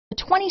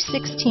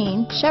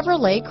2016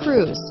 Chevrolet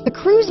Cruze. The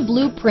Cruze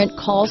blueprint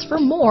calls for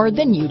more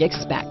than you'd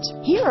expect.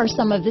 Here are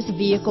some of this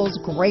vehicle's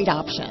great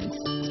options: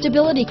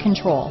 stability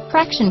control,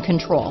 traction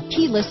control,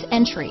 keyless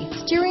entry,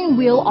 steering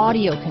wheel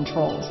audio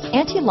controls,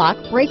 anti-lock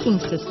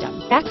braking system,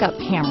 backup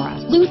camera,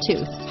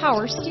 Bluetooth,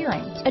 power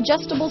steering,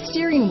 adjustable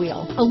steering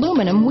wheel,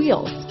 aluminum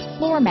wheels,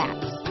 floor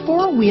mats,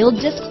 four-wheel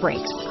disc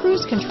brakes,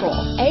 cruise control,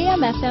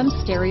 AM/FM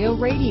stereo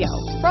radio,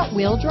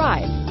 front-wheel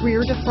drive, rear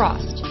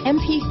defrost,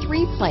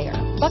 MP3 player,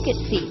 bucket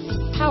seats,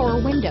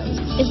 power windows.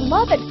 Is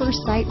love at first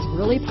sight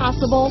really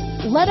possible?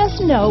 Let us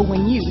know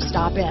when you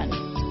stop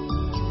in.